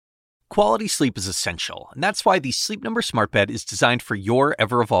Quality sleep is essential, and that's why the Sleep Number Smart Bed is designed for your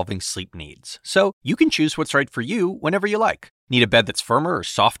ever-evolving sleep needs. So you can choose what's right for you whenever you like. Need a bed that's firmer or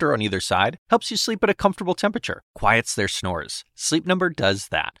softer on either side? Helps you sleep at a comfortable temperature. Quiets their snores. Sleep Number does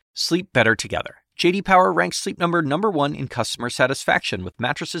that. Sleep better together. J.D. Power ranks Sleep Number #1 in customer satisfaction with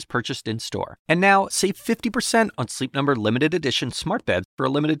mattresses purchased in-store. And now, save 50% on Sleep Number limited edition smart beds for a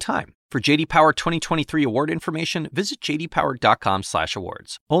limited time. For J.D. Power 2023 award information, visit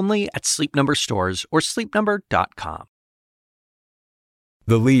jdpower.com/awards. Only at Sleep Number stores or sleepnumber.com.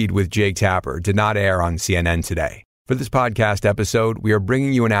 The Lead with Jake Tapper did not air on CNN today. For this podcast episode, we are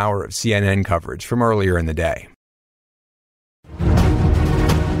bringing you an hour of CNN coverage from earlier in the day.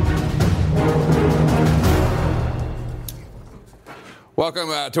 Welcome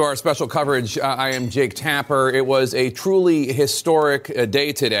to our special coverage. I am Jake Tapper. It was a truly historic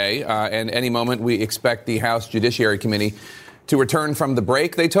day today, and any moment we expect the House Judiciary Committee to return from the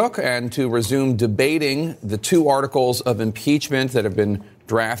break they took and to resume debating the two articles of impeachment that have been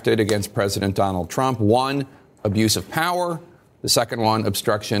drafted against President Donald Trump. One, abuse of power. The second one,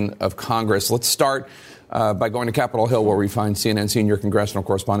 obstruction of Congress. Let's start by going to Capitol Hill, where we find CNN senior congressional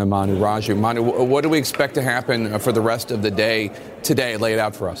correspondent Manu Raju. Manu, what do we expect to happen for the rest of the day today? Lay it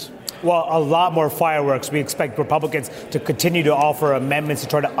out for us. Well, a lot more fireworks. We expect Republicans to continue to offer amendments to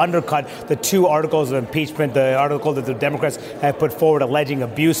try to undercut the two articles of impeachment, the article that the Democrats have put forward alleging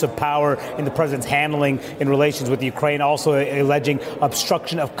abuse of power in the president's handling in relations with Ukraine, also alleging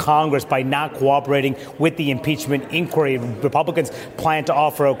obstruction of Congress by not cooperating with the impeachment inquiry. Republicans plan to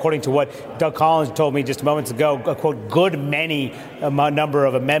offer, according to what Doug Collins told me just moments ago, a, quote, good many number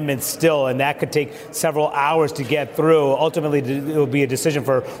of amendments still, and that could take several hours to get through. Ultimately, it will be a decision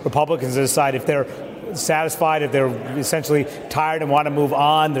for Republicans to decide if they're satisfied, if they're essentially tired and want to move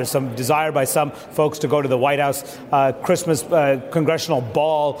on. There's some desire by some folks to go to the White House Christmas congressional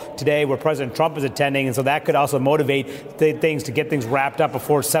ball today where President Trump is attending, and so that could also motivate things to get things wrapped up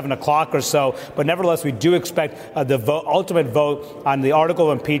before 7 o'clock or so. But nevertheless, we do expect the ultimate vote on the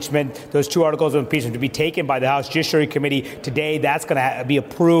article of impeachment, those two articles of impeachment, to be taken by the House Judiciary Committee today. That's going to be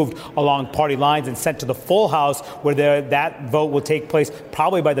approved along party lines and sent to the full House, where that vote will take place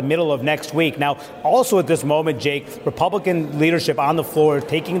probably by the middle of next week. Now, also at this moment, Jake, Republican leadership on the floor is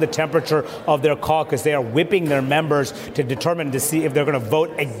taking the temperature of their caucus. They are whipping their members to determine to see if they're going to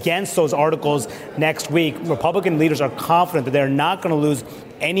vote against those articles next week. Republican leaders are confident that they're not going to lose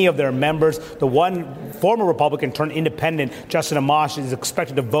any of their members. The one former Republican turned independent, Justin Amash, is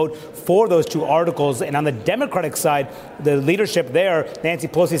expected to vote for those two articles. And on the Democratic side, the leadership there, Nancy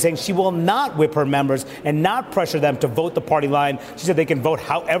Pelosi, is saying she will not whip her members and not pressure them to vote the party line. She said they can vote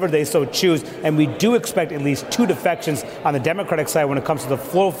however they so choose. And we do expect at least two defections on the Democratic side when it comes to the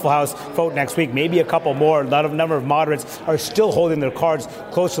full House vote next week, maybe a couple more. A lot of number of moderates are still holding their cards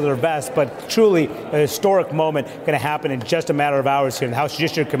close to their vest, but truly a historic moment going to happen in just a matter of hours here. And the House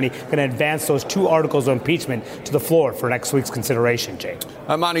Judiciary Committee going to advance those two articles of impeachment to the floor for next week's consideration, Jake.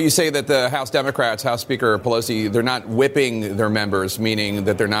 Manu, you say that the House Democrats, House Speaker Pelosi, they're not whipping their members, meaning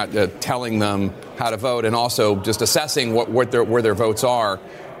that they're not telling them how to vote and also just assessing where their votes are.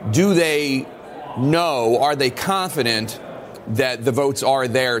 Do they know, are they confident that the votes are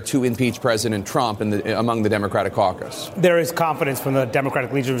there to impeach President Trump among the Democratic caucus? There is confidence from the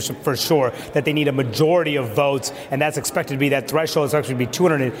Democratic leadership for sure that they need a majority of votes, and that's expected to be, that threshold is actually to be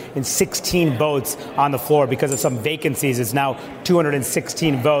 216 votes on the floor. Because of some vacancies, it's now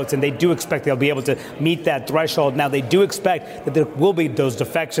 216 votes, and they do expect they'll be able to meet that threshold. Now, they do expect that there will be those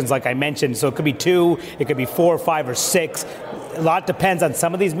defections, like I mentioned, so it could be 2, it could be 4, 5, or 6. A lot depends on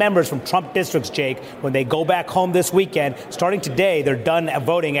some of these members from Trump districts, Jake. When they go back home this weekend, starting today, they're done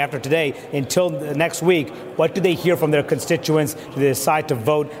voting after today until next week. What do they hear from their constituents? Do they decide to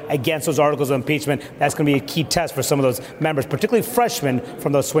vote against those articles of impeachment? That's going to be a key test for some of those members, particularly freshmen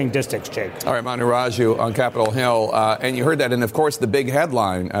from those swing districts, Jake. All right, Manu Raju on Capitol Hill. And you heard that. And, of course, the big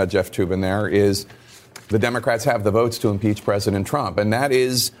headline, Jeff Toobin, there is the Democrats have the votes to impeach President Trump. And that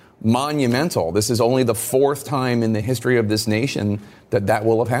is monumental. This is only the fourth time in the history of this nation that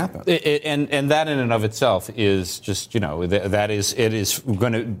will have happened. And that in and of itself is just, the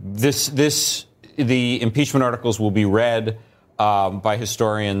impeachment articles will be read by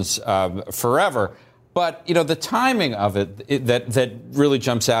historians forever. But, the timing of it that really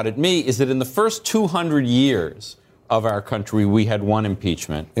jumps out at me is that in the first 200 years of our country, we had one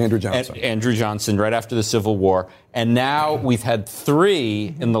impeachment. Andrew Johnson, right after the Civil War. And now we've had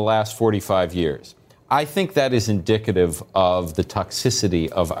 3 in the last 45 years. I think that is indicative of the toxicity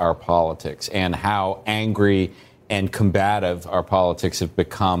of our politics and how angry and combative our politics have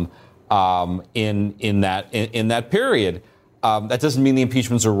become in that period. That doesn't mean the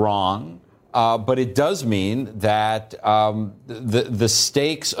impeachments are wrong. But it does mean that the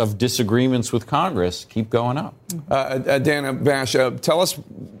stakes of disagreements with Congress keep going up. Dana Bash, tell us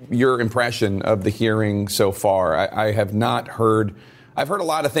your impression of the hearing so far. I have not heard. I've heard a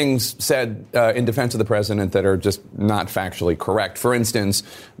lot of things said in defense of the president that are just not factually correct. For instance,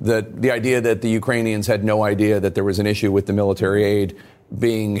 the idea that the Ukrainians had no idea that there was an issue with the military aid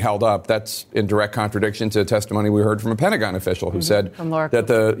being held up. That's in direct contradiction to testimony we heard from a Pentagon official who said that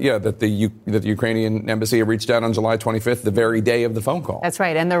the Ukrainian embassy had reached out on July 25th, the very day of the phone call. That's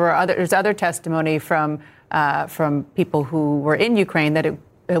right. And there's other testimony from people who were in Ukraine that it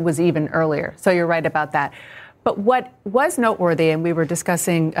was even earlier. So you're right about that. But what was noteworthy, and we were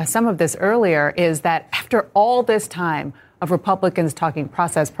discussing some of this earlier, is that after all this time of Republicans talking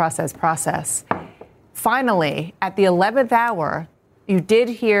process, finally, at the 11th hour, you did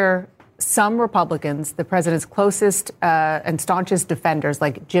hear some Republicans, the president's closest and staunchest defenders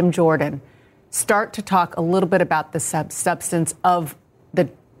like Jim Jordan, start to talk a little bit about the substance of the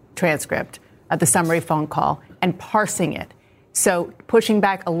transcript, of the summary phone call, and parsing it. So pushing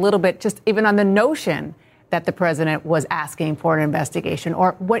back a little bit, just even on the notion that the president was asking for an investigation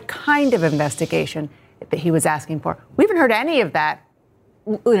or what kind of investigation that he was asking for. We haven't heard any of that,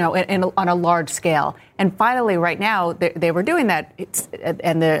 on a large scale. And finally, right now, they were doing that.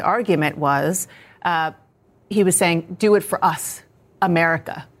 And the argument was, he was saying, do it for us,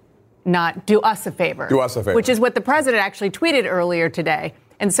 America, not do us a favor. Do us a favor. Which is what the president actually tweeted earlier today.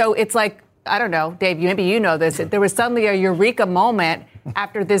 And so it's like, I don't know, Dave, maybe you know this. There was suddenly a eureka moment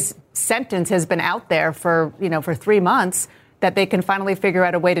after this sentence has been out there for 3 months that they can finally figure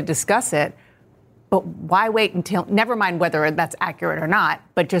out a way to discuss it. But why wait until, never mind whether that's accurate or not,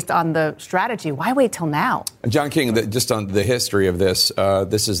 but just on the strategy, why wait till now? John King, just on the history of this,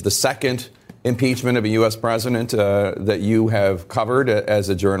 this is the second impeachment of a U.S. president that you have covered as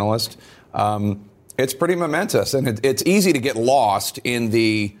a journalist. It's pretty momentous, and it's easy to get lost in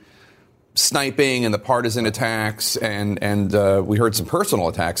the sniping and the partisan attacks, and we heard some personal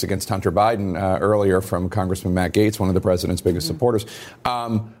attacks against Hunter Biden earlier from Congressman Matt Gaetz, one of the president's biggest supporters.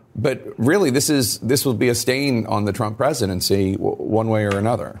 But really, this will be a stain on the Trump presidency one way or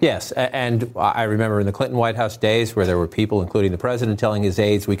another. Yes, and I remember in the Clinton White House days where there were people, including the president, telling his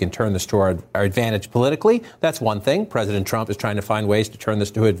aides, we can turn this to our advantage politically. That's one thing. President Trump is trying to find ways to turn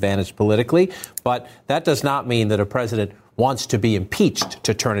this to advantage politically. But that does not mean that a president wants to be impeached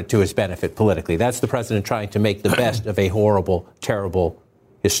to turn it to his benefit politically. That's the president trying to make the best of a horrible, terrible,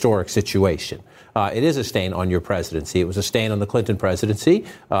 historic situation. It is a stain on your presidency. It was a stain on the Clinton presidency.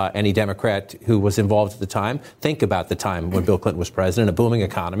 Any Democrat who was involved at the time, think about the time when Bill Clinton was president, a booming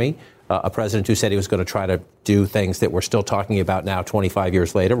economy, a president who said he was going to try to do things that we're still talking about now 25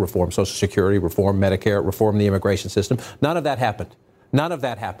 years later, reform Social Security, reform Medicare, reform the immigration system. None of that happened. None of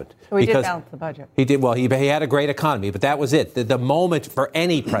that happened. Well, he did balance the budget. He did. Well, he had a great economy, but that was it. The moment for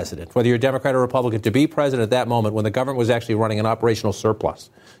any president, whether you're a Democrat or Republican, to be president at that moment when the government was actually running an operational surplus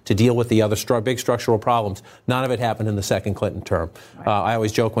to deal with the other big structural problems, none of it happened in the second Clinton term. Right. I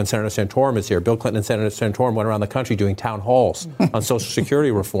always joke when Senator Santorum is here. Bill Clinton and Senator Santorum went around the country doing town halls on Social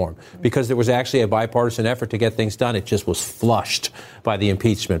Security reform because there was actually a bipartisan effort to get things done. It just was flushed by the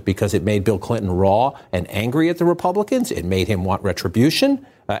impeachment because it made Bill Clinton raw and angry at the Republicans. It made him want retribution.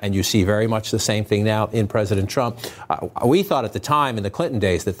 And you see very much the same thing now in President Trump. We thought at the time in the Clinton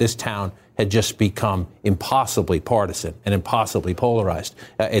days that this town had just become impossibly partisan and impossibly polarized.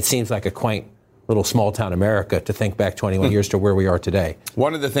 It seems like a quaint little small town America to think back 21 years to where we are today.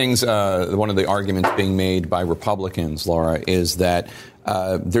 One of the things, one of the arguments being made by Republicans, Laura, is that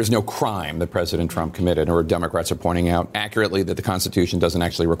there's no crime that President Trump committed, or Democrats are pointing out accurately that the Constitution doesn't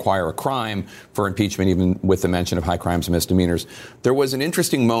actually require a crime for impeachment, even with the mention of high crimes and misdemeanors. There was an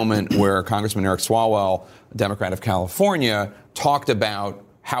interesting moment where Congressman Eric Swalwell, a Democrat of California, talked about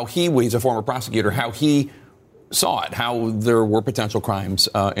how he's a former prosecutor, how he saw it, how there were potential crimes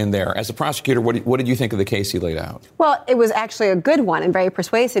in there. As a prosecutor, what did you think of the case he laid out? Well, it was actually a good one and very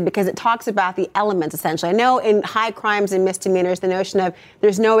persuasive because it talks about the elements, essentially. I know in high crimes and misdemeanors, the notion of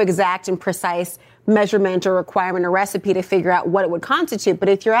there's no exact and precise measurement or requirement or recipe to figure out what it would constitute. But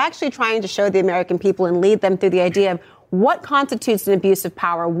if you're actually trying to show the American people and lead them through the idea of what constitutes an abuse of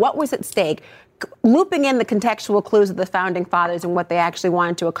power, what was at stake, looping in the contextual clues of the founding fathers and what they actually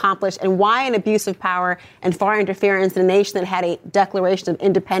wanted to accomplish and why an abuse of power and foreign interference in a nation that had a declaration of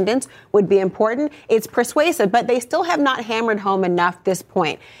independence would be important. It's persuasive, but they still have not hammered home enough this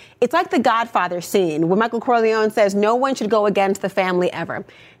point. It's like the Godfather scene when Michael Corleone says no one should go against the family ever.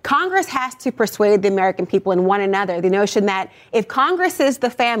 Congress has to persuade the American people and one another the notion that if Congress is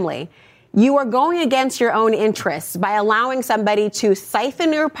the family, you are going against your own interests by allowing somebody to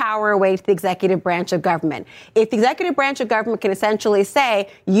siphon your power away to the executive branch of government. If the executive branch of government can essentially say,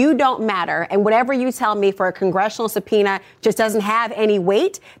 you don't matter, and whatever you tell me for a congressional subpoena just doesn't have any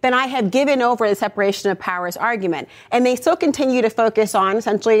weight, then I have given over the separation of powers argument. And they still continue to focus on,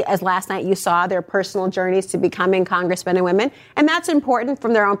 essentially, as last night you saw, their personal journeys to becoming congressmen and women. And that's important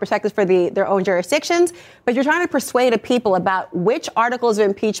from their own perspectives for their own jurisdictions. But you're trying to persuade a people about which articles of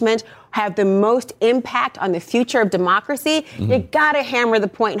impeachment have the most impact on the future of democracy. You got to hammer the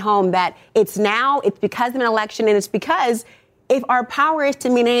point home that it's because of an election, and it's because if our power is to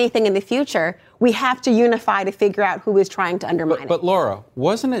mean anything in the future, we have to unify to figure out who is trying to undermine it. But Laura,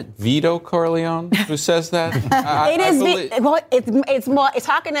 wasn't it Vito Corleone who says that? It's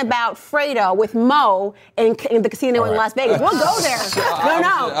talking about Fredo with Mo in the casino in Las Vegas. We'll go there.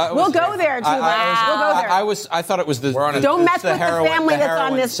 We'll go there, too. I thought it was the. Don't mess with the family that's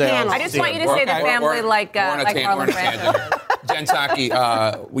on this panel. I just want you to say the family like Marlon Brando. Jen Psaki,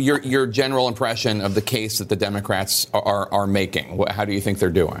 your general impression of the case that the Democrats are making. How do you think they're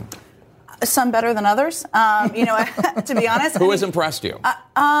doing? Some better than others. To be honest. Who has impressed you?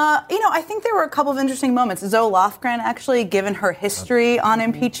 I think there were a couple of interesting moments. Zoe Lofgren, actually, given her history on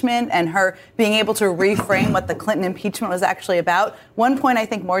impeachment and her being able to reframe what the Clinton impeachment was actually about. One point I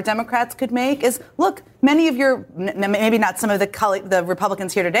think more Democrats could make is, look, many of maybe not some of the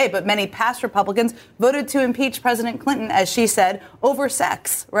Republicans here today, but many past Republicans voted to impeach President Clinton, as she said, over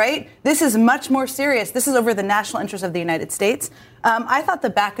sex, right? This is much more serious. This is over the national interest of the United States. I thought the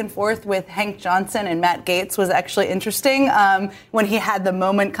back and forth with Hank Johnson and Matt Gaetz was actually interesting when he had the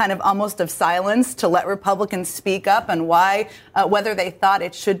moment kind of almost of silence to let Republicans speak up and why, whether they thought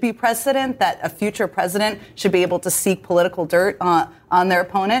it should be precedent that a future president should be able to seek political dirt on their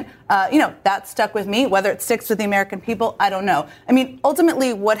opponent. That stuck with me. Whether it sticks with the American people, I don't know. I mean,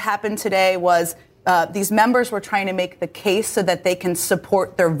 ultimately what happened today was these members were trying to make the case so that they can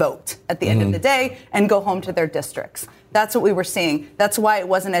support their vote at the end of the day and go home to their districts. That's what we were seeing. That's why it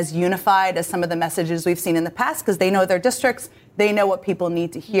wasn't as unified as some of the messages we've seen in the past, because they know their districts. They know what people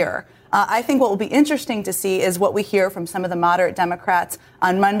need to hear. I think what will be interesting to see is what we hear from some of the moderate Democrats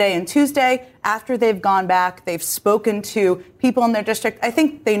on Monday and Tuesday. After they've gone back, they've spoken to people in their district. I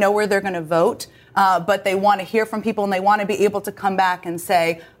think they know where they're going to vote, but they want to hear from people, and they want to be able to come back and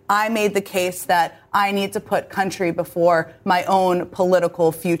say, I made the case that I need to put country before my own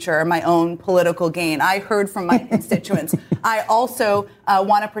political future, my own political gain. I heard from my constituents. I also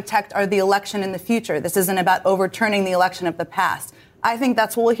want to protect the election in the future. This isn't about overturning the election of the past. I think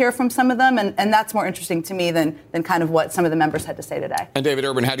that's what we'll hear from some of them, and that's more interesting to me than kind of what some of the members had to say today. And David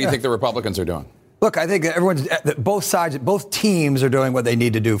Urban, how do you think the Republicans are doing? Look, I think both sides, both teams are doing what they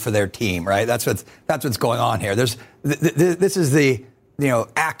need to do for their team, right? That's what's going on here. This is the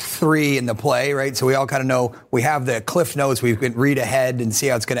Act 3 in the play, right? So we all kind of know we have the cliff notes. We can read ahead and see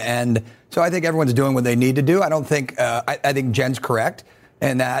how it's going to end. So I think everyone's doing what they need to do. I don't think I think Jen's correct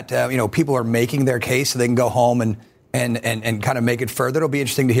in that people are making their case so they can go home and kind of make it further. It'll be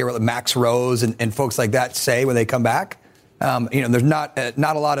interesting to hear what Max Rose and folks like that say when they come back. There's not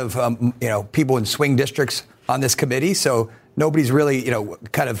a lot of people in swing districts on this committee, so nobody's really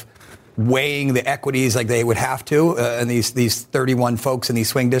kind of weighing the equities like they would have to in these 31 folks in these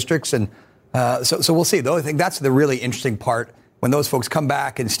swing districts. And so we'll see, though. I think that's the really interesting part when those folks come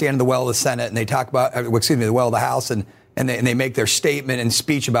back and stand in the well of the Senate and they talk about, the well of the House, and they make their statement and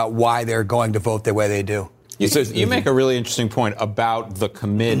speech about why they're going to vote the way they do. You make a really interesting point about the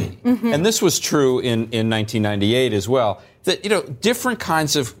committee. And this was true in 1998 as well, that, different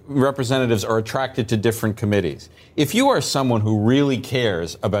kinds of representatives are attracted to different committees. If you are someone who really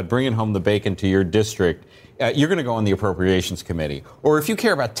cares about bringing home the bacon to your district, you're going to go on the Appropriations Committee. Or if you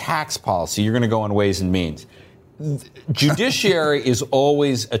care about tax policy, you're going to go on Ways and Means. Judiciary is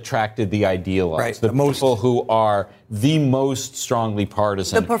always attracted the idealized, right, the people who are the most strongly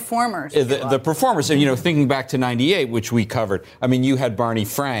partisan. The performers. The performers. And, thinking back to 98, which we covered, I mean, you had Barney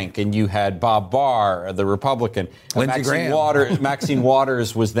Frank and you had Bob Barr, the Republican. Maxine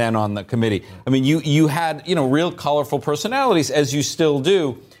Waters was then on the committee. I mean, you had, real colorful personalities, as you still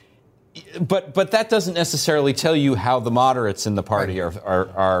do. But that doesn't necessarily tell you how the moderates in the party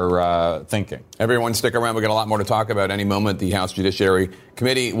are thinking. Everyone stick around. We've got a lot more to talk about. Any moment, the House Judiciary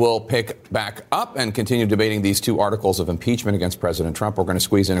Committee will pick back up and continue debating these two articles of impeachment against President Trump. We're going to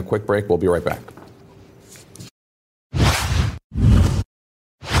squeeze in a quick break. We'll be right back.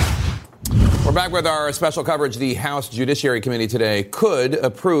 We're back with our special coverage. The House Judiciary Committee today could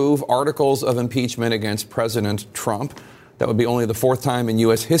approve articles of impeachment against President Trump. That would be only the fourth time in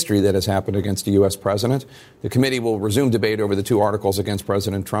U.S. history that has happened against a U.S. president. The committee will resume debate over the 2 articles against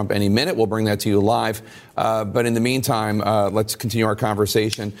President Trump any minute. We'll bring that to you live. But in the meantime, let's continue our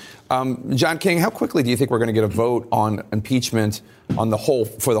conversation. John King, how quickly do you think we're going to get a vote on impeachment for the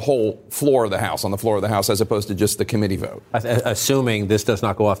whole floor of the House, as opposed to just the committee vote? Assuming this does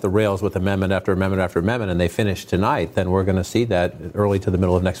not go off the rails with amendment after amendment after amendment, and they finish tonight, then we're going to see that early to the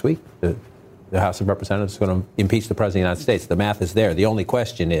middle of next week. The House of Representatives is going to impeach the President of the United States. The math is there. The only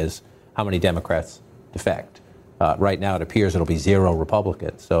question is how many Democrats defect. Right now, it appears it'll be 0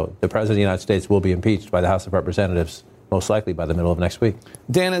 Republicans. So the President of the United States will be impeached by the House of Representatives most likely by the middle of next week.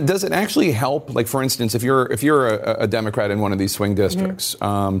 Dana, does it actually help? Like, for instance, if you're a Democrat in one of these swing districts,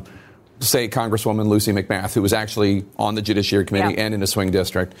 say Congresswoman Lucy McBath, who was actually on the Judiciary Committee and in a swing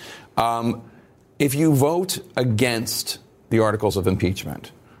district, if you vote against the articles of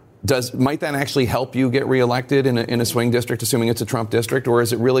impeachment, might that actually help you get reelected in a swing district, assuming it's a Trump district, or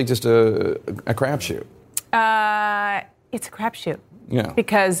is it really just a crapshoot? It's a crapshoot. Yeah.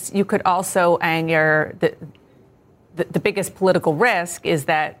 Because you could also anger the biggest political risk is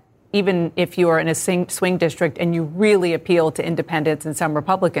that even if you are in a swing district and you really appeal to independents and some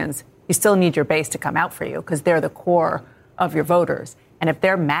Republicans, you still need your base to come out for you because they're the core of your voters. And if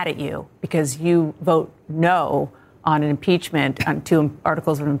they're mad at you because you vote no on an impeachment, on 2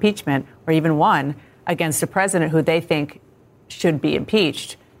 articles of impeachment, or even 1 against a president who they think should be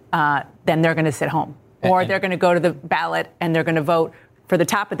impeached, then they're going to sit home. Or they're going to go to the ballot and they're going to vote for the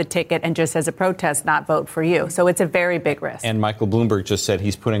top of the ticket and just as a protest not vote for you. So it's a very big risk. And Michael Bloomberg just said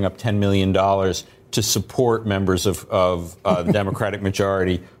he's putting up $10 million to support members of the Democratic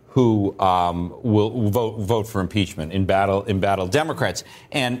majority who will vote for impeachment in battle Democrats.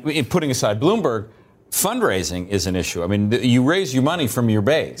 And putting aside Bloomberg, fundraising is an issue. I mean, you raise your money from your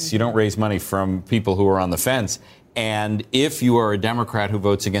base. You don't raise money from people who are on the fence. And if you are a Democrat who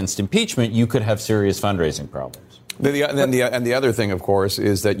votes against impeachment, you could have serious fundraising problems. The other thing, of course,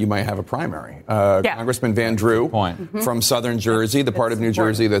 is that you might have a primary. Congressman Van Drew from southern Jersey, the part of New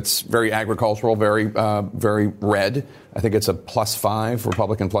Jersey that's very agricultural, very red. I think it's a +5,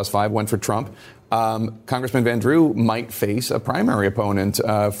 Republican +5, went for Trump. Congressman Van Drew might face a primary opponent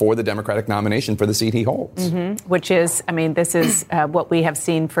for the Democratic nomination for the seat he holds. Which is, I mean, this is what we have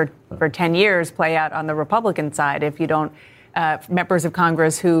seen for 10 years play out on the Republican side. If you don't, members of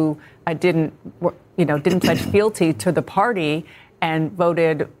Congress who didn't pledge fealty to the party and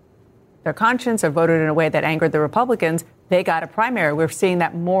voted their conscience or voted in a way that angered the Republicans, they got a primary. We're seeing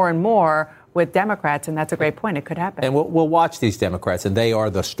that more and more with Democrats, and that's a great point. It could happen. And we'll watch these Democrats, and they are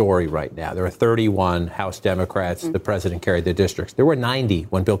the story right now. There are 31 House Democrats. The president carried the districts. There were 90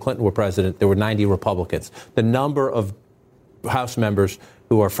 when Bill Clinton was president. There were 90 Republicans. The number of House members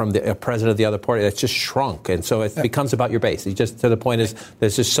who are from the president of the other party, that's just shrunk. And so it becomes about your base. You just, to the point is,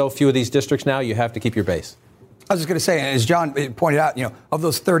 there's just so few of these districts now, you have to keep your base. I was just going to say, as John pointed out, of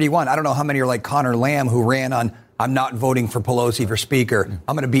those 31, I don't know how many are like Connor Lamb, who ran on, I'm not voting for Pelosi for Speaker.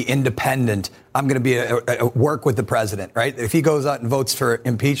 I'm going to be independent. I'm going to be work with the president, right? If he goes out and votes for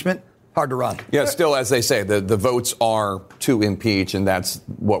impeachment, hard to run. Yeah, still, as they say, the votes are to impeach, and that's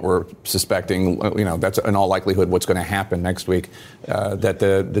what we're suspecting. That's in all likelihood what's going to happen next week, that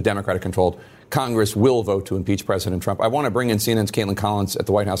the Democratic-controlled Congress will vote to impeach President Trump. I want to bring in CNN's Caitlin Collins at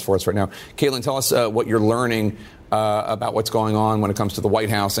the White House for us right now. Caitlin, tell us what you're learning about what's going on when it comes to the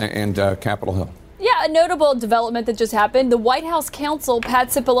White House and Capitol Hill. Yeah, a notable development that just happened. The White House counsel, Pat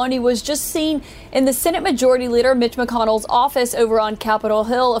Cipollone, was just seen in the Senate Majority Leader Mitch McConnell's office over on Capitol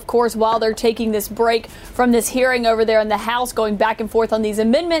Hill, of course, while they're taking this break from this hearing over there in the House, going back and forth on these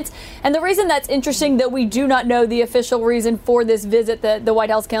amendments. And the reason that's interesting, though we do not know the official reason for this visit that the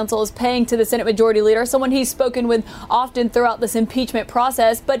White House counsel is paying to the Senate Majority Leader, someone he's spoken with often throughout this impeachment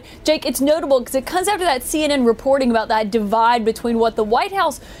process. But, Jake, it's notable because it comes after that CNN reporting about that divide between what the White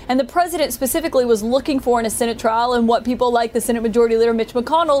House and the president specifically was looking for in a Senate trial and what people like the Senate Majority Leader Mitch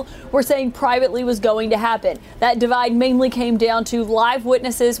McConnell were saying privately was going to happen. That divide mainly came down to live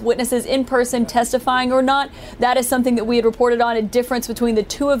witnesses in person testifying or not. That is something that we had reported on, a difference between the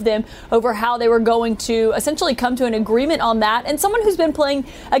two of them over how they were going to essentially come to an agreement on that. And someone who's been playing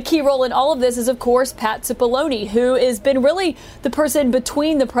a key role in all of this is, of course, Pat Cipollone, who has been really the person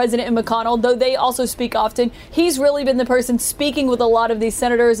between the president and McConnell, though they also speak often. He's really been the person speaking with a lot of these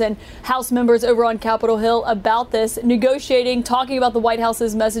senators and House members over on Capitol Hill about this, negotiating, talking about the White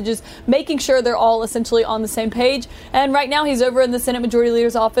House's messages, making sure they're all essentially on the same page. And right now he's over in the Senate Majority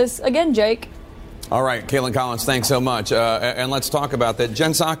Leader's office. Again, Jake. All right, Caitlin Collins, thanks so much. And let's talk about that.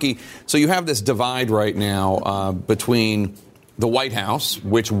 Jen Psaki, so you have this divide right now between the White House,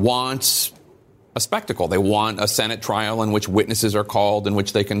 which wants a spectacle. They want a Senate trial in which witnesses are called, in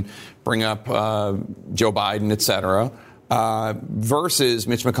which they can bring up Joe Biden, et cetera, versus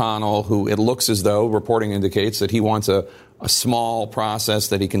Mitch McConnell, who it looks as though reporting indicates that he wants a small process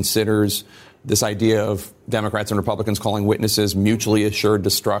that he considers this idea of Democrats and Republicans calling witnesses mutually assured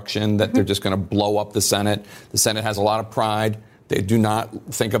destruction, that they're just going to blow up the Senate. The Senate has a lot of pride. They do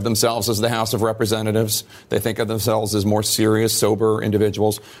not think of themselves as the House of Representatives. They think of themselves as more serious, sober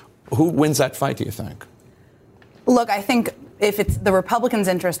individuals. Who wins that fight, do you think? Look, I think if it's the Republicans'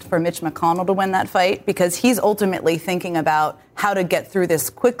 interest for Mitch McConnell to win that fight, because he's ultimately thinking about how to get through this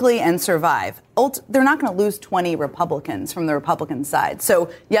quickly and survive. They're not going to lose 20 Republicans from the Republican side.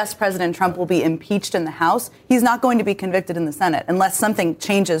 So, yes, President Trump will be impeached in the House. He's not going to be convicted in the Senate unless something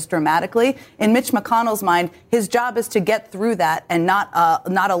changes dramatically. In Mitch McConnell's mind, his job is to get through that and not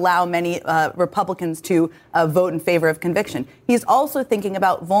allow many Republicans to vote in favor of conviction. He's also thinking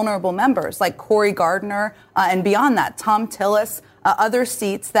about vulnerable members like Cory Gardner and beyond that, Tom Tillis, other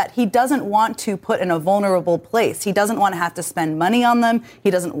seats that he doesn't want to put in a vulnerable place. He doesn't want to have to spend money on them. He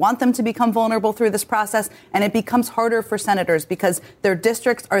doesn't want them to become vulnerable through this process. And it becomes harder for senators because their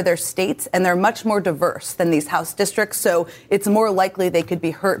districts are their states and they're much more diverse than these House districts. So it's more likely they could be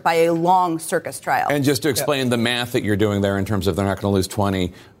hurt by a long circus trial. And just to explain the math that you're doing there in terms of they're not going to lose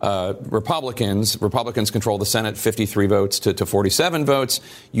 20 Republicans control the Senate 53 votes to 47 votes.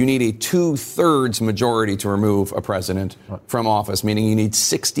 You need a 2/3 majority to remove a president from office, meaning you need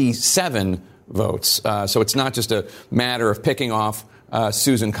 67 votes. So it's not just a matter of picking off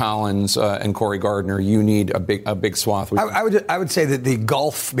Susan Collins and Cory Gardner. You need a big swath. I would say that the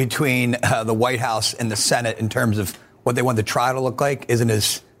gulf between the White House and the Senate in terms of what they want the trial to look like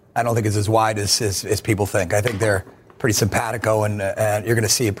I don't think it's as wide as people think. I think they're pretty simpatico, and you're going to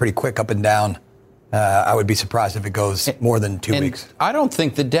see a pretty quick up and down. I would be surprised if it goes more than 2 weeks. I don't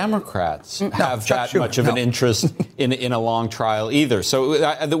think the Democrats have that much of an interest in a long trial either.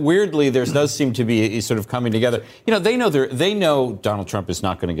 So weirdly, there does seem to be a sort of coming together. You know, they know Donald Trump is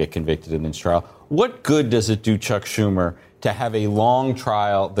not going to get convicted in this trial. What good does it do Chuck Schumer to have a long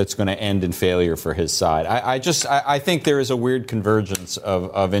trial that's going to end in failure for his side? I think there is a weird convergence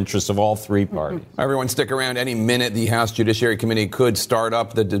of interests of all three parties. Everyone stick around. Any minute, the House Judiciary Committee could start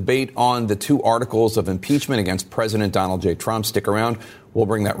up the debate on the 2 articles of impeachment against President Donald J. Trump. Stick around. We'll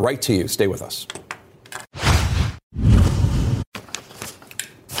bring that right to you. Stay with us.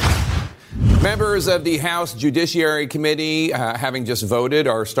 Members of the House Judiciary Committee, having just voted,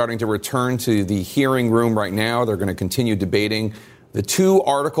 are starting to return to the hearing room right now. They're going to continue debating the 2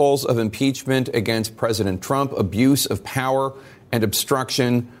 articles of impeachment against President Trump, abuse of power and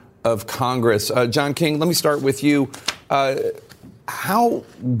obstruction of Congress. John King, let me start with you. How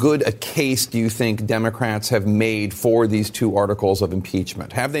good a case do you think Democrats have made for these 2 articles of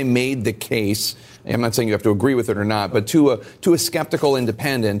impeachment? Have they made the case, I'm not saying you have to agree with it or not, but to a skeptical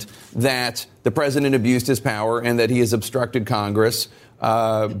independent that the president abused his power and that he has obstructed Congress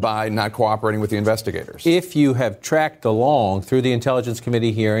by not cooperating with the investigators? If you have tracked along through the Intelligence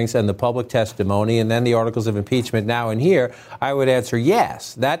Committee hearings and the public testimony and then the articles of impeachment now and here, I would answer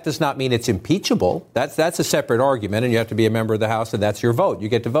yes. That does not mean it's impeachable. That's a separate argument, and you have to be a member of the House, and that's your vote. You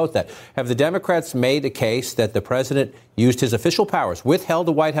get to vote that. Have the Democrats made a case that the president used his official powers, withheld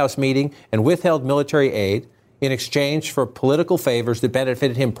a White House meeting, and withheld military aid in exchange for political favors that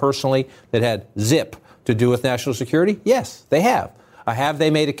benefited him personally, that had zip to do with national security? Yes, they have. Have they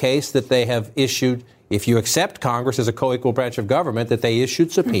made a case that they have issued, if you accept Congress as a co-equal branch of government, that they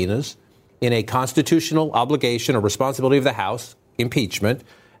issued subpoenas in a constitutional obligation or responsibility of the House, impeachment,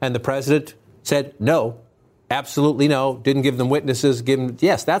 and the president said no, absolutely no, didn't give them witnesses,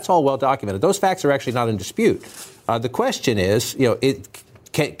 yes, that's all well documented. Those facts are actually not in dispute. The question is,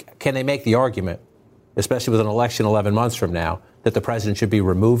 can they make the argument, especially with an election 11 months from now, that the president should be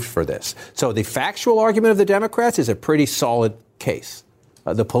removed for this? So the factual argument of the Democrats is a pretty solid case.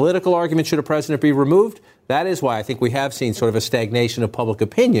 The political argument, should a president be removed? That is why I think we have seen sort of a stagnation of public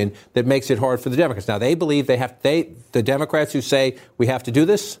opinion that makes it hard for the Democrats. Now, they believe the Democrats who say we have to do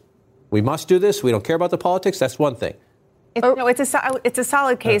this, we must do this, we don't care about the politics, that's one thing. It's a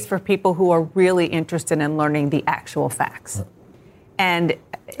solid case for people who are really interested in learning the actual facts. And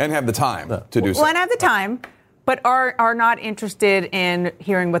have the time to do so. Well, and have the time, but are not interested in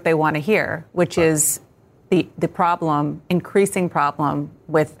hearing what they want to hear, which is the problem, increasing problem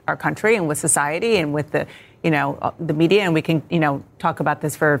with our country and with society and with the media. And we can, talk about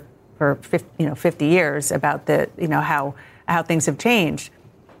this for 50 years about how things have changed.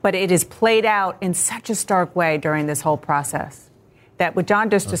 But it is played out in such a stark way during this whole process that what John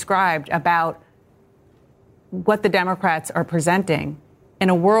just described about what the Democrats are presenting in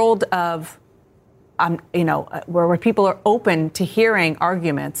a world of where people are open to hearing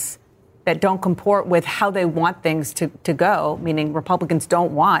arguments that don't comport with how they want things to go, meaning Republicans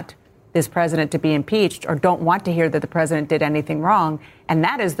don't want this president to be impeached or don't want to hear that the president did anything wrong. And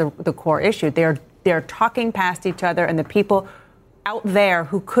that is the core issue. They're talking past each other, and the people out there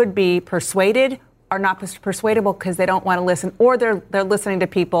who could be persuaded are not persuadable because they don't want to listen, or they're listening to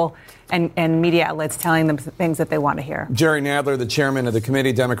people and media outlets telling them things that they want to hear. Jerry Nadler, the chairman of the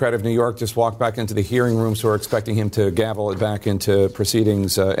committee, Democrat of New York, just walked back into the hearing room, so we're expecting him to gavel it back into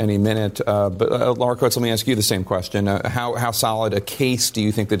proceedings any minute. But Laura Coates, let me ask you the same question. How solid a case do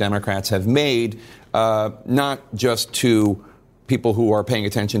you think the Democrats have made, not just to people who are paying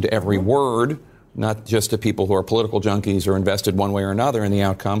attention to every word, not just to people who are political junkies or invested one way or another in the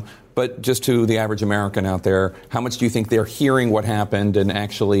outcome, but just to the average American out there? How much do you think they're hearing what happened and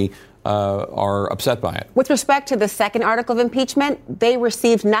actually are upset by it? With respect to the second article of impeachment, they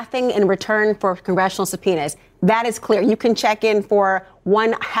received nothing in return for congressional subpoenas. That is clear. You can check in for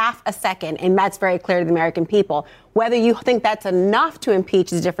 1/2 a second, and that's very clear to the American people. Whether you think that's enough to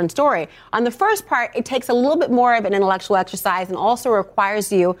impeach is a different story. On the first part, it takes a little bit more of an intellectual exercise and also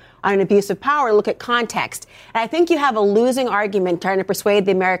requires you on an abuse of power to look at context. And I think you have a losing argument trying to persuade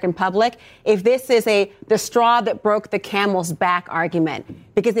the American public if this is the straw that broke the camel's back argument.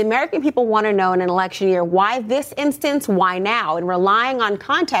 Because the American people want to know in an election year why this instance, why now? And relying on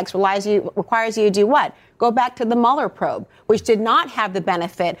context requires you to do what? Go back to the Mueller probe, which did not have the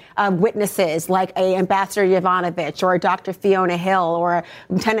benefit of witnesses like Ambassador Yovanovitch or Dr. Fiona Hill or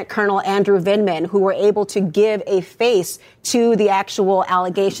Lieutenant Colonel Andrew Vindman, who were able to give a face to the actual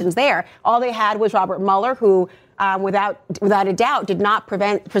allegations there. All they had was Robert Mueller, who without a doubt, did not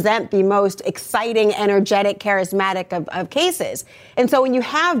present the most exciting, energetic, charismatic of cases. And so when you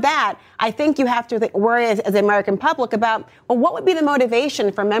have that, I think you have to worry as the American public about, well, what would be the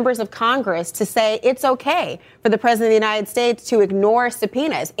motivation for members of Congress to say it's okay for the president of the United States to ignore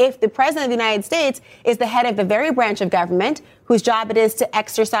subpoenas if the president of the United States is the head of the very branch of government whose job it is to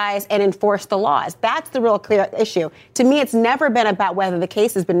exercise and enforce the laws? That's the real clear issue. To me, it's never been about whether the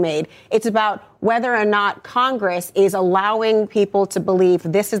case has been made. It's about whether or not Congress is allowing people to believe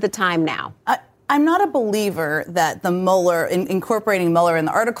this is the time now. I'm not a believer that the Mueller, incorporating Mueller in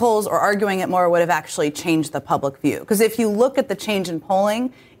the articles or arguing it more would have actually changed the public view. Because if you look at the change in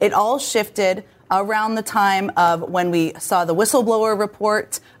polling, it all shifted around the time of when we saw the whistleblower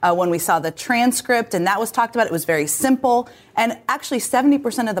report, when we saw the transcript, and that was talked about. It was very simple. And actually,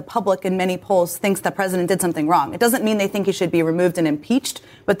 70% of the public in many polls thinks the president did something wrong. It doesn't mean they think he should be removed and impeached,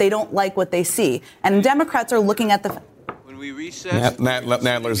 but they don't like what they see. And Democrats are looking at the...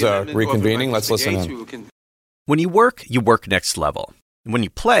 Nadler's reconvening. Let's listen in. When you work next level. When you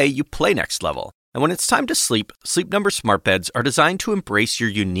play next level. And when it's time to sleep, Sleep Number smart beds are designed to embrace your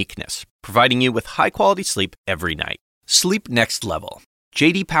uniqueness, providing you with high-quality sleep every night. Sleep next level.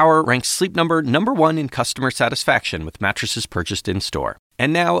 J.D. Power ranks Sleep Number #1 in customer satisfaction with mattresses purchased in-store.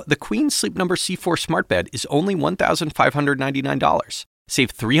 And now, the Queen Sleep Number C4 smart bed is only $1,599.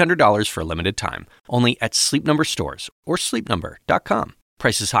 Save $300 for a limited time, only at Sleep Number stores or sleepnumber.com.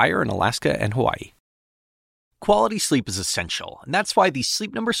 Prices higher in Alaska and Hawaii. Quality sleep is essential, and that's why the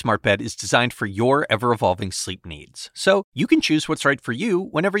Sleep Number smart bed is designed for your ever-evolving sleep needs. So you can choose what's right for you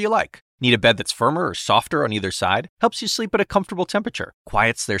whenever you like. Need a bed that's firmer or softer on either side? Helps you sleep at a comfortable temperature.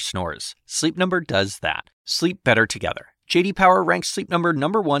 Quiets their snores. Sleep Number does that. Sleep better together. J.D. Power ranks Sleep Number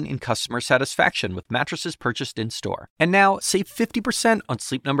 #1 in customer satisfaction with mattresses purchased in-store. And now, save 50% on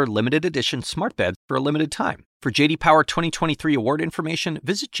Sleep Number limited edition smart beds for a limited time. For J.D. Power 2023 award information,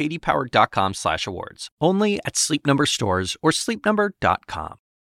 visit jdpower.com/awards. Only at Sleep Number stores or sleepnumber.com.